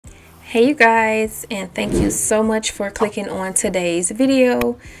Hey you guys, and thank you so much for clicking on today's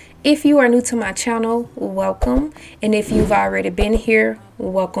video. If you are new to my channel, welcome, and if you've already been here,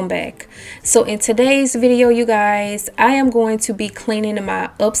 welcome back. So in today's video, you guys, I am going to be cleaning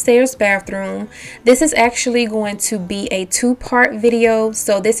my upstairs bathroom. This is actually going to be a two-part video.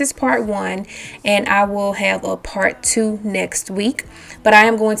 So this is part one, and I will have a part two next week. But I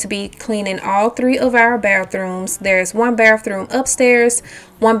am going to be cleaning all three of our bathrooms. There's one bathroom upstairs,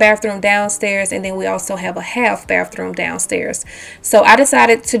 one bathroom downstairs, and then we also have a half bathroom downstairs. So I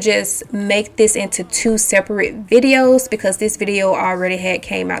decided to just make this into two separate videos because this video already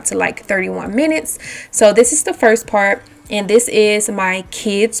came out to like 31 minutes. So this is the first part, and this is my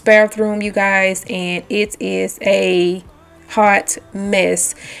kids' bathroom, you guys, and it is a hot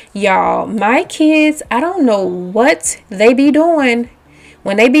mess, y'all. My kids, I don't know what they be doing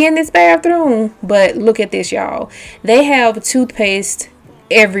when they be in this bathroom, but look at this, y'all. They have toothpaste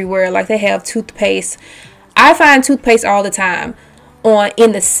everywhere. Like, they have toothpaste. I find toothpaste all the time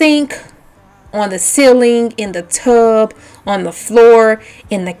in the sink, on the ceiling, in the tub, on the floor,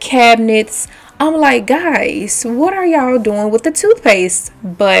 in the cabinets. I'm like, guys, what are y'all doing with the toothpaste?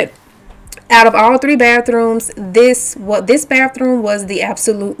 But out of all three bathrooms, this bathroom was the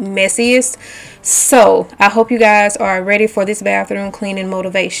absolute messiest. So I hope you guys are ready for this bathroom cleaning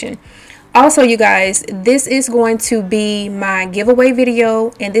motivation. Also, you guys, this is going to be my giveaway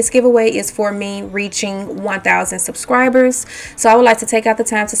video, and this giveaway is for me reaching 1,000 subscribers. So I would like to take out the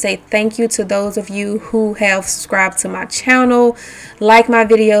time to say thank you to those of you who have subscribed to my channel, like my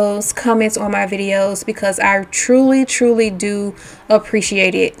videos, comments on my videos, because I truly do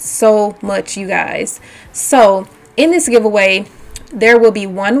appreciate it so much, you guys. So in this giveaway, there will be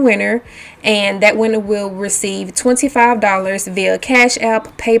one winner, and that winner will receive $25 via Cash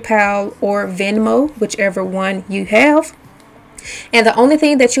App, PayPal, or Venmo, whichever one you have. And the only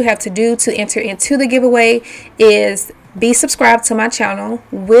thing that you have to do to enter into the giveaway is be subscribed to my channel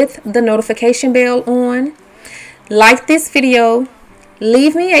with the notification bell on, like this video,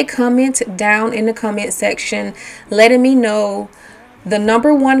 leave me a comment down in the comment section letting me know the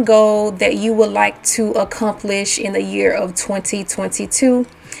number one goal that you would like to accomplish in the year of 2022.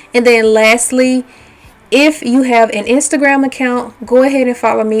 And then lastly, if you have an Instagram account, go ahead and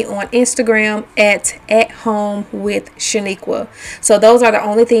follow me on Instagram at @homewithshaniqua. So those are the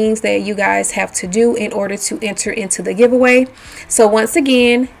only things that you guys have to do in order to enter into the giveaway. So once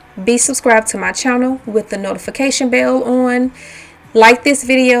again, be subscribed to my channel with the notification bell on, like this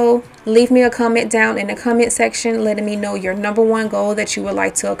video, leave me a comment down in the comment section letting me know your number one goal that you would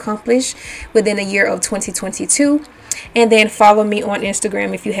like to accomplish within the year of 2022. And then follow me on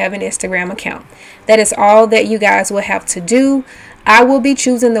Instagram if you have an Instagram account. That is all that you guys will have to do. I will be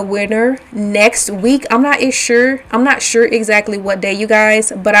choosing the winner next week. I'm not sure exactly what day, you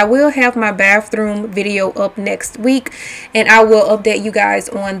guys, but I will have my bathroom video up next week, and I will update you guys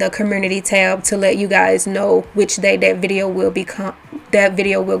on the community tab to let you guys know which day that video will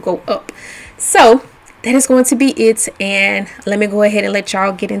go up. So that is going to be it, and let me go ahead and let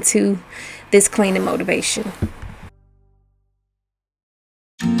y'all get into this cleaning motivation.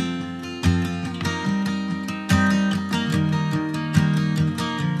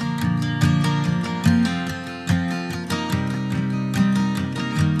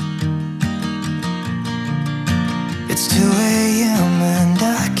 It's 2 a.m. and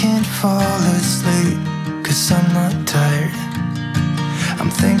I can't fall asleep, 'cause I'm not tired.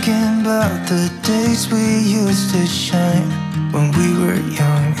 I'm thinking about the days we used to shine when we were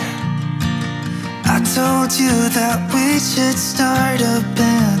young. I told you that we should start a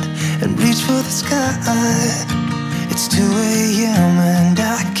band and reach for the sky. It's 2 a.m. and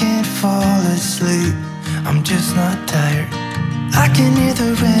I can't fall asleep, I'm just not tired. I can hear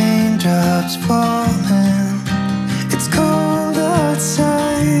the raindrops falling. It's cold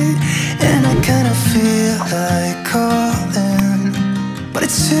outside, and I kinda feel like calling, but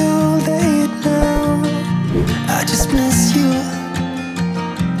it's too late now. I just miss you.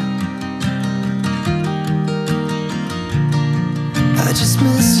 I just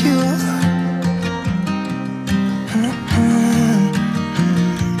miss you.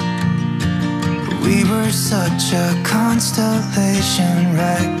 We were such a constellation,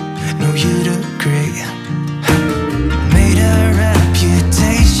 right? No, you'd agree. Made a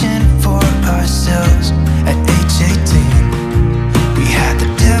reputation for ourselves at age 18. We had the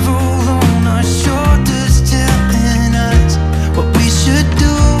devil on our shoulders telling us what we should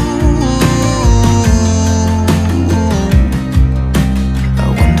do. I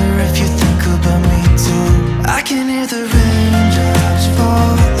wonder if you think about me too. I can hear the raindrops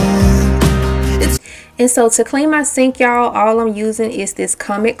falling. And so to clean my sink, y'all, all I'm using is this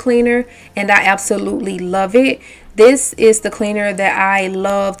Comet cleaner, and I absolutely love it. This is the cleaner that I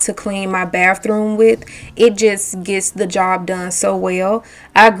love to clean my bathroom with. It just gets the job done so well.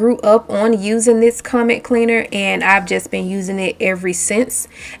 I grew up on using this Comet cleaner, and I've just been using it ever since.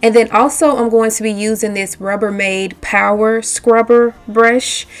 And then also I'm going to be using this Rubbermaid power scrubber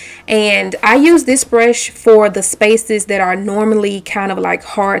brush, and I use this brush for the spaces that are normally kind of like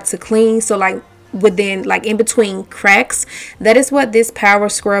hard to clean, so like within, like in between cracks. That is what this power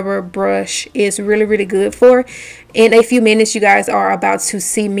scrubber brush is really good for. In a few minutes, you guys are about to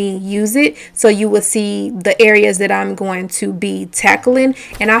see me use it, so you will see the areas that I'm going to be tackling.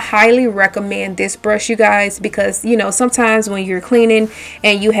 And I highly recommend this brush, you guys, because you know, sometimes when you're cleaning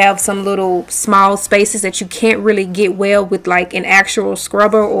and you have some little small spaces that you can't really get well with like an actual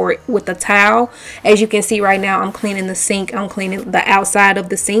scrubber or with a towel. As you can see right now, I'm cleaning the sink, I'm cleaning the outside of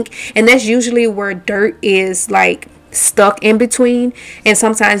the sink, and that's usually where dirt is like stuck in between, and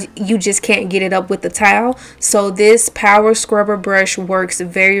sometimes you just can't get it up with the towel. So this power scrubber brush works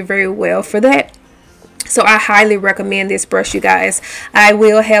very well for that. So I highly recommend this brush, you guys. I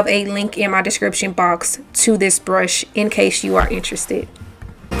will have a link in my description box to this brush in case you are interested.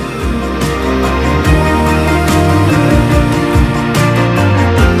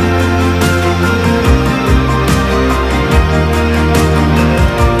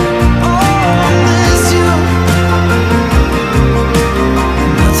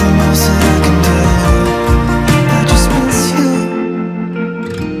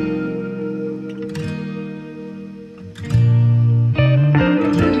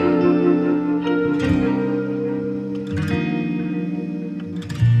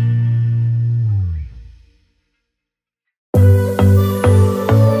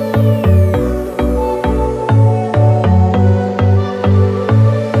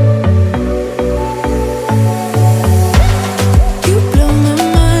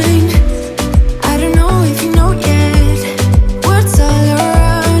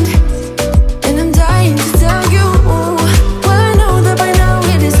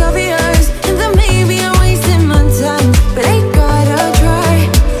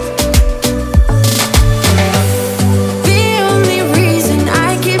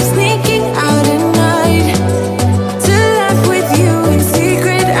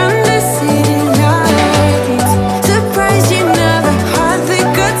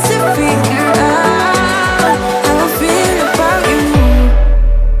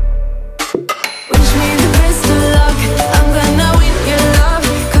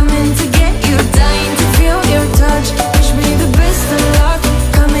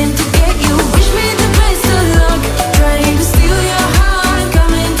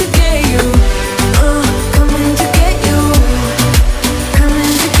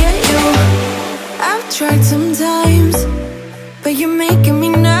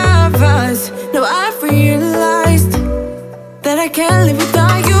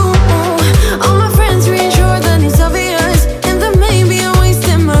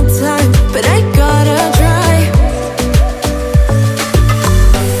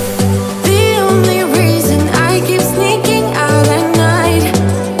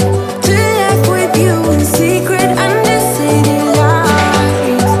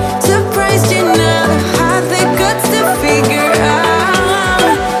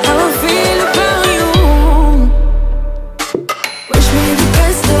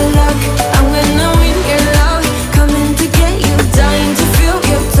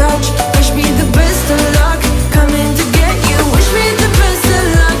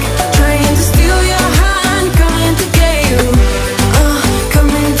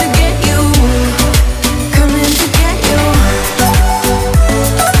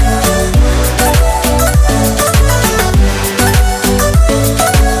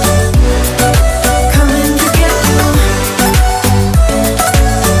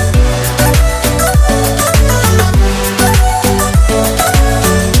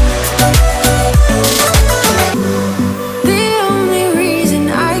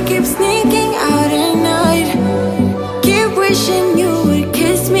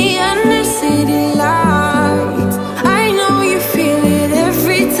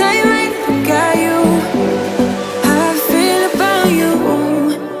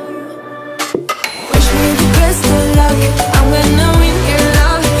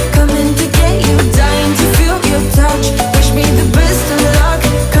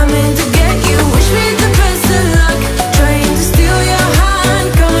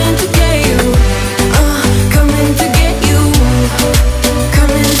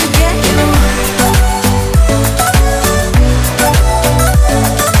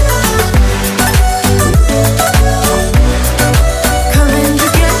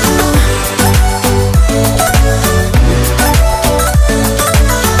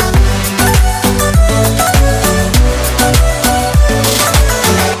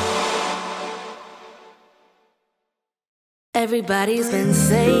 Everybody's been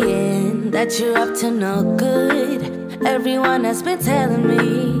saying that you're up to no good. Everyone has been telling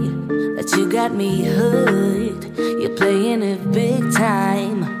me that you got me hooked. You're playing it big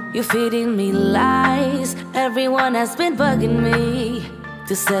time. You're feeding me lies. Everyone has been bugging me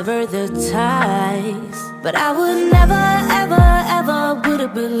to sever the ties, but I would never, ever, ever would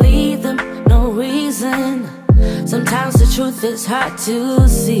have believed them. No reason. Sometimes the truth is hard to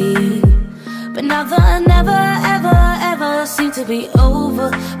see, but now the never, ever, ever seem to be over.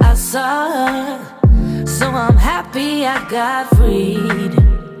 I saw her, so I'm happy I got freed.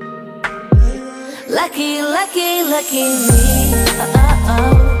 Lucky, lucky, lucky me.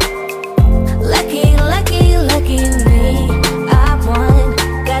 Lucky, lucky, lucky me. I won,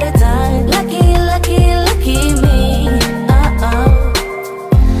 got it done. Lucky, lucky, lucky me.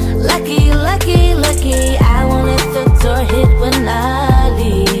 Lucky, lucky, lucky. I won't let the door hit when I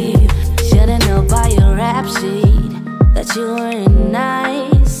leave. Should've known by your rap sheet that you weren't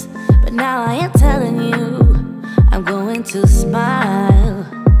nice, but now I am telling you I'm going to smile.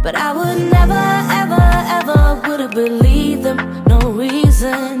 But I would never, ever, ever would have believed them. No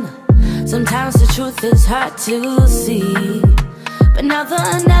reason. Sometimes the truth is hard to see, but now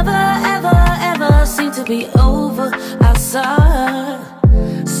the never, ever, ever seem to be over. I saw her,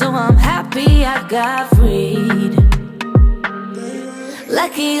 so I'm happy I got freed.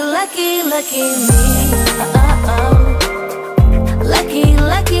 Lucky, lucky, lucky me. Lucky,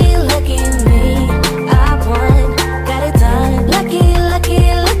 lucky, lucky me. I won, got it done. Lucky, lucky,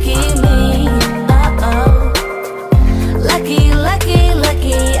 lucky me. Lucky, lucky,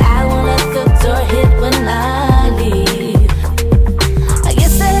 lucky. I won't let the door hit when I leave. I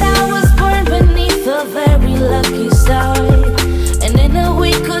guess that I was born beneath a very lucky star, and in a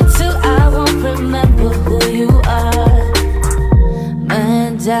week or two I won't remember who you are.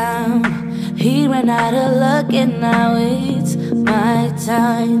 Man down, he ran out of luck and now it's my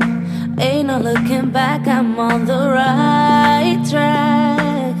time. Ain't no looking back, I'm on the right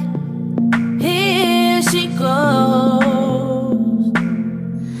track. Here she goes.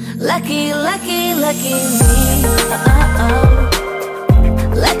 Lucky, lucky, lucky me.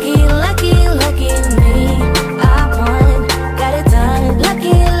 Lucky, lucky, lucky me. I won, got it done.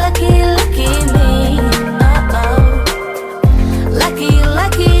 Lucky, lucky, lucky me. Lucky,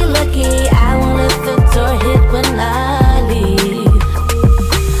 lucky, lucky. I won't let the door hit when I leave.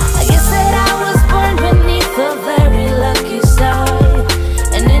 I guess that I was born beneath a very lucky star,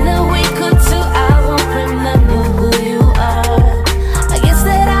 and in a week or two I won't remember who you are. I guess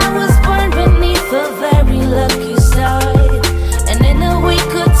that I was born beneath a very lucky star, and in a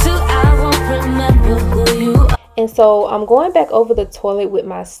week or two I won't remember who you are. And so I'm going back over the toilet with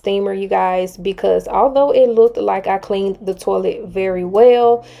my steamer, you guys, because although it looked like I cleaned the toilet very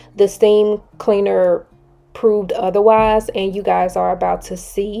well, the steam cleaner proved otherwise, and you guys are about to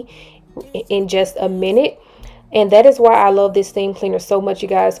see in just a minute. And that is why I love this steam cleaner so much, you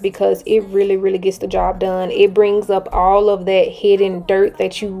guys, because it really gets the job done. It brings up all of that hidden dirt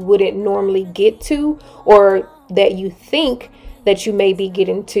that you wouldn't normally get to, or that you think that you may be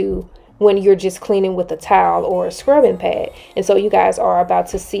getting to when you're just cleaning with a towel or a scrubbing pad. And so you guys are about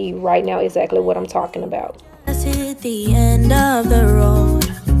to see right now exactly what I'm talking about. That's at the end of the road.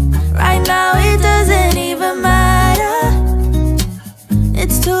 Right now it doesn't even matter.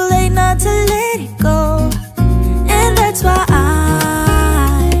 It's too late not to let it go. And that's why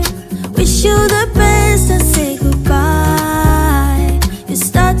I wish you the best and say goodbye. You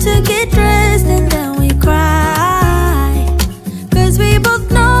start to get dressed and then we cry, 'cause we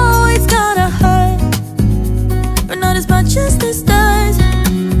both know it's gonna hurt, but not as much as this does.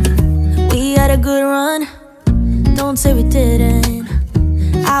 We had a good run, don't say we didn't.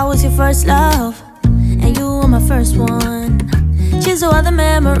 I was your first love, and you were my first one. Cheers to all the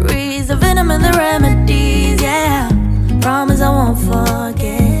memories, the venom and the remedies, yeah. Promise I won't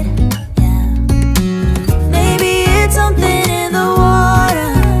forget, yeah. Maybe it's something in the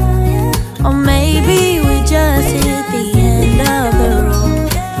water, yeah. Or maybe we just hit the end of the road.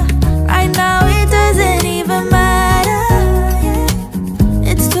 Right now it doesn't even matter,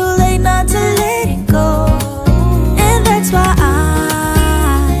 yeah. It's too late not to let it go. And that's why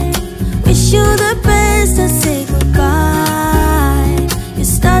I wish you the best and say goodbye. You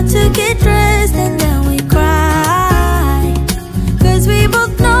start to get dressed and then we cry, 'cause we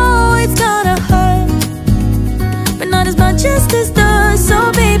both know it's gonna hurt, but not as much as this does.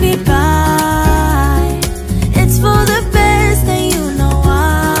 So baby, bye.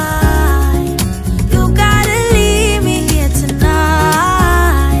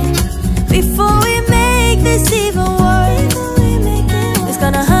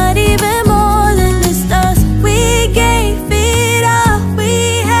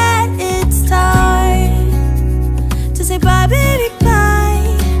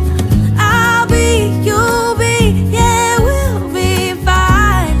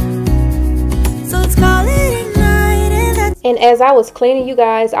 as I was cleaning, you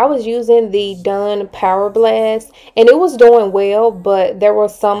guys, I was using the Dawn Power Blast, and it was doing well, but there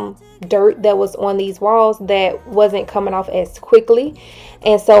was some dirt that was on these walls that wasn't coming off as quickly.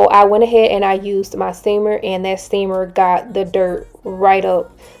 And so I went ahead and I used my steamer, and that steamer got the dirt right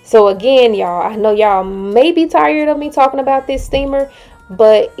up. So again, y'all, I know y'all may be tired of me talking about this steamer,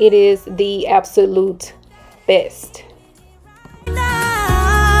 but it is the absolute best.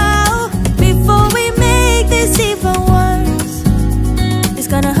 Now, before we make this even worse, it's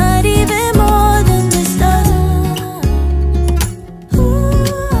gonna hurt even more than this does.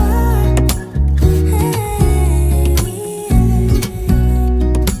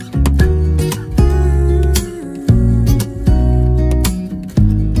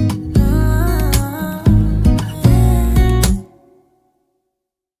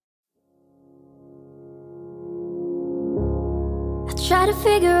 Try to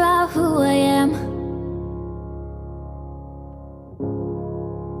figure out who I am.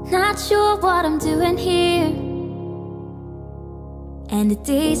 Not sure what I'm doing here, and the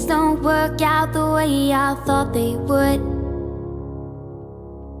days don't work out the way I thought they would.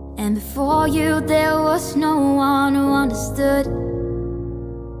 And before you there was no one who understood.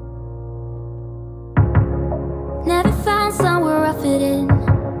 Never found somewhere I fit in.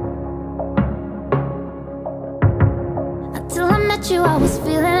 Till I met you, I was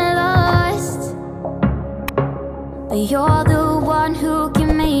feeling lost, but you're the one who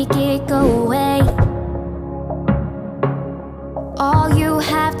can make it go away. All you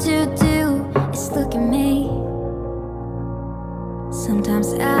have to do is look at me.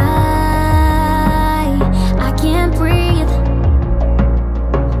 Sometimes I can't breathe,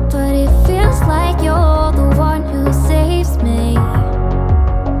 but it feels like you're the one who saves me.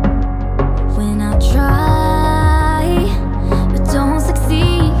 When I try don't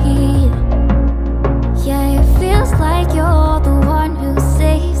succeed, yeah, it feels like you're the one who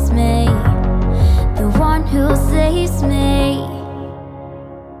saves me, the one who saves me.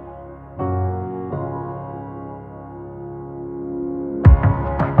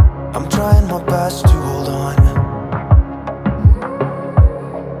 I'm trying my best to hold on.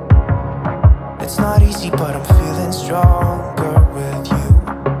 It's not easy, but I'm feeling stronger with you.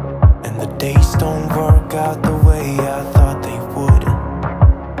 And the days don't work out the way I thought they would.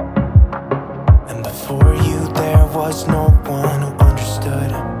 And before you there was no one who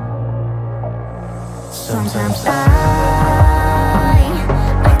understood. Sometimes I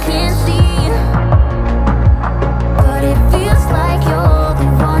can't see, but it feels like you're the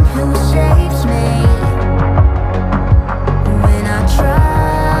one who saves me. When I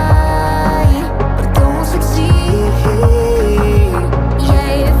try but don't succeed,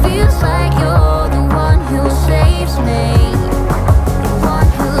 yeah, it feels like you're the one who saves me, the one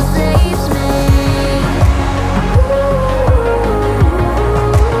who saves me.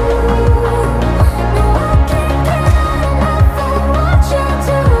 No, I can't get enough of what you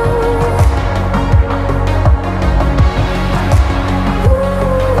do.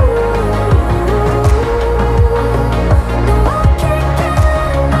 No, I can't get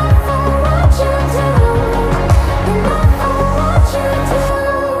enough of what you do. Enough of what you do.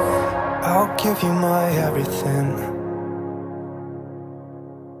 I'll give you my everything.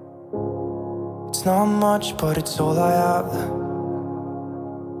 It's not much, but it's all I have.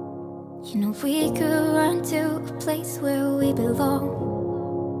 You know we could run to a place where we belong,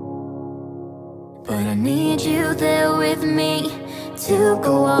 but I need you there with me to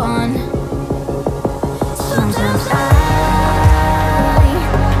go on. Sometimes I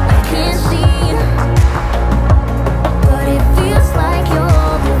can't see, but it feels like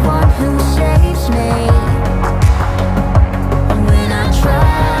you're the one who saves me. When I try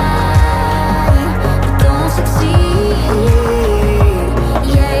but don't succeed,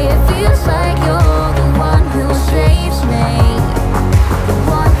 yeah, it feels like you're the one who saves me, the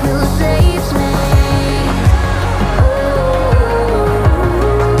one who saves me.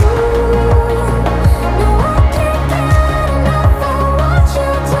 No, I can't get enough of what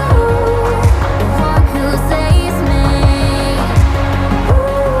you do, the one who saves me.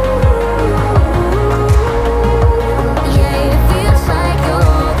 Yeah, it feels like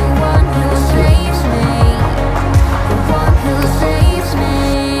you're the one who saves me, the one who saves me.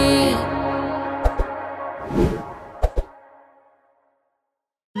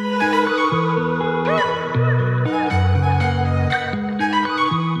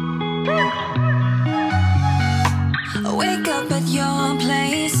 I wake up at your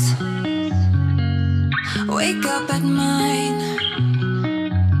place, wake up at mine.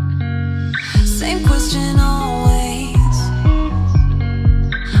 Same question always.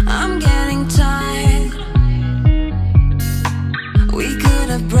 I'm getting tired.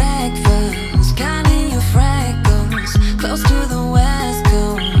 at breakfast, counting your freckles, close to the west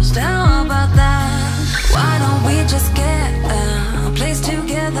coast. How about that? Why don't we just get a place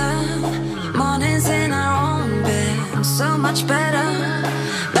together? Mornings in our own bed, so much better.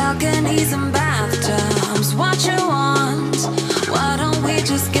 Balconies and bathtubs, what you want? Why don't we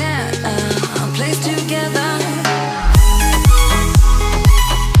just get a place together?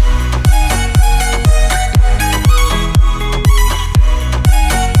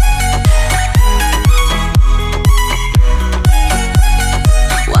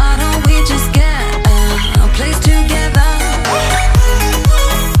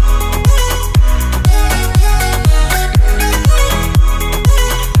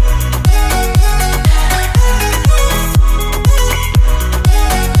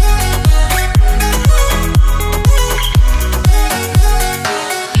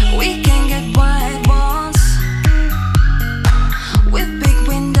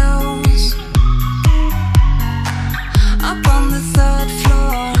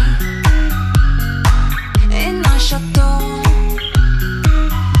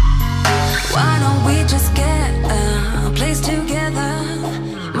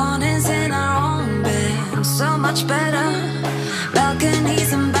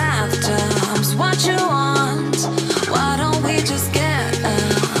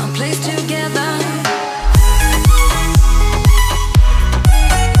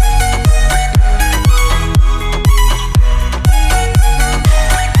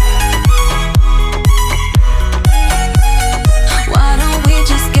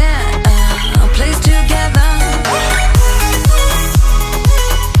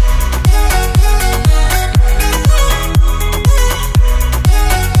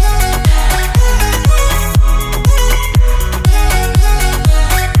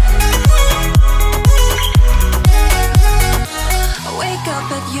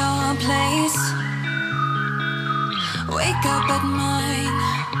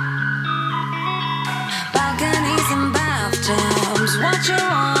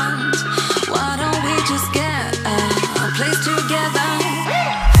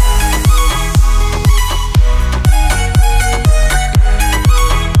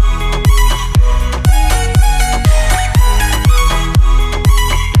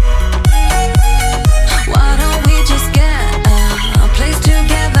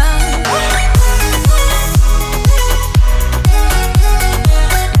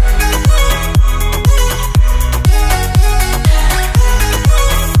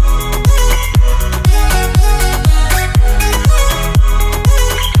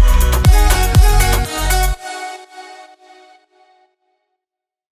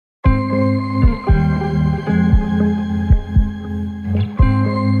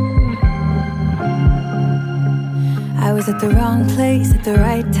 At the wrong place at the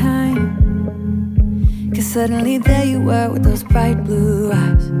right time, 'cause suddenly there you were with those bright blue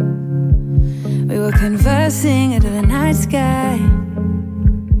eyes. We were conversing under the night sky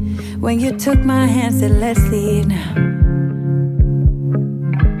when you took my hand, said let's leave now.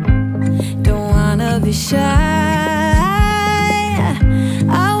 Don't wanna be shy,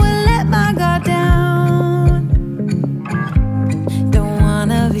 I will let my guard down. Don't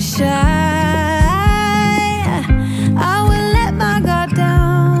wanna be shy,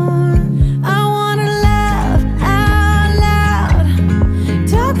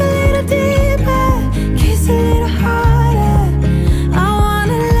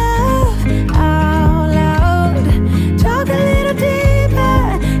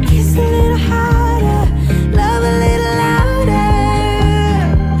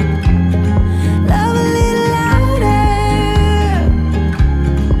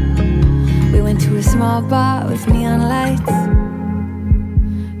 bar with neon lights,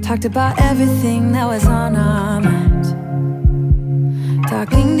 talked about everything that was on our minds.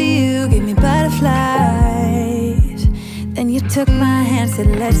 Talking to you gave me butterflies. Then you took my hand, said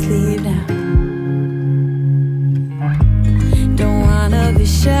let's leave now. Don't wanna be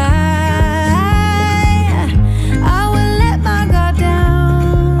shy, I will let my guard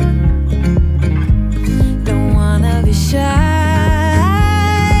down. Don't wanna be shy,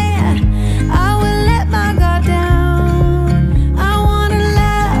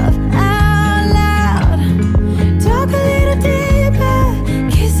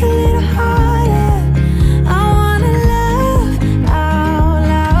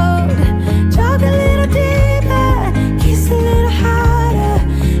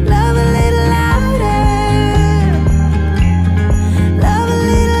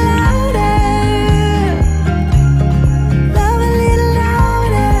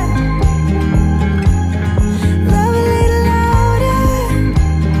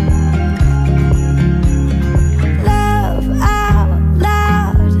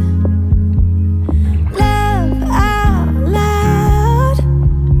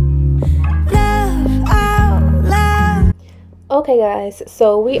 guys,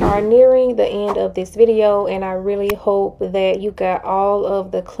 so we are nearing the end of this video, and I really hope that you got all of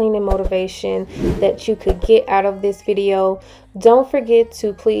the cleaning motivation that you could get out of this video. Don't forget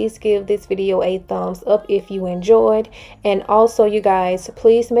to please give this video a thumbs up if you enjoyed, and also you guys,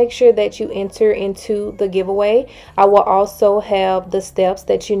 please make sure that you enter into the giveaway. I will also have the steps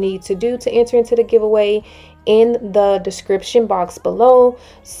that you need to do to enter into the giveaway in the description box below.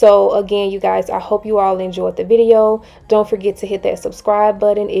 So again, you guys, I hope you all enjoyed the video. Don't forget to hit that subscribe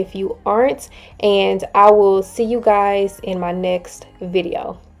button if you aren't, and I will see you guys in my next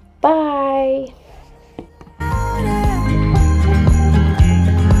video. Bye.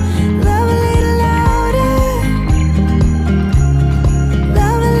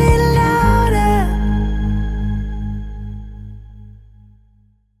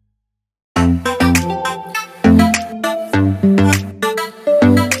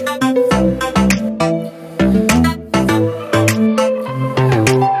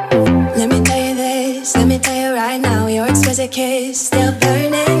 Kiss still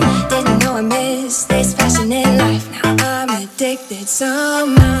burning, didn't know I missed this passion in life. Now I'm addicted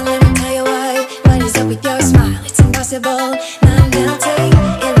somehow. Let me tell you what is up with your smile? It's impossible, not melting,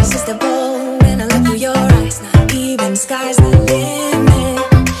 irresistible. When I look through your eyes, not even sky's the limit.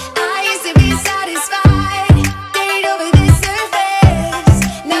 I used to be satisfied, getting over this surface.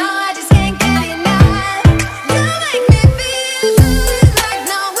 Now I just can't get enough. You make me feel good like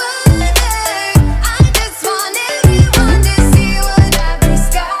no other. I just want everyone to see what I've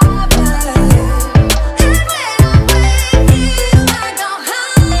discovered. And when I'm with you, I go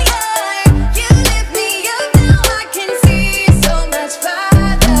higher. You lift me up, now I can see so much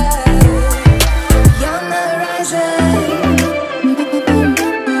further. You're on the horizon.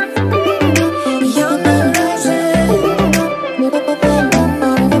 You're on the horizon.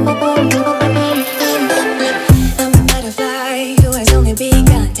 I'm a butterfly who has only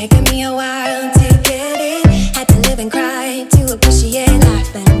begun, taking me a while.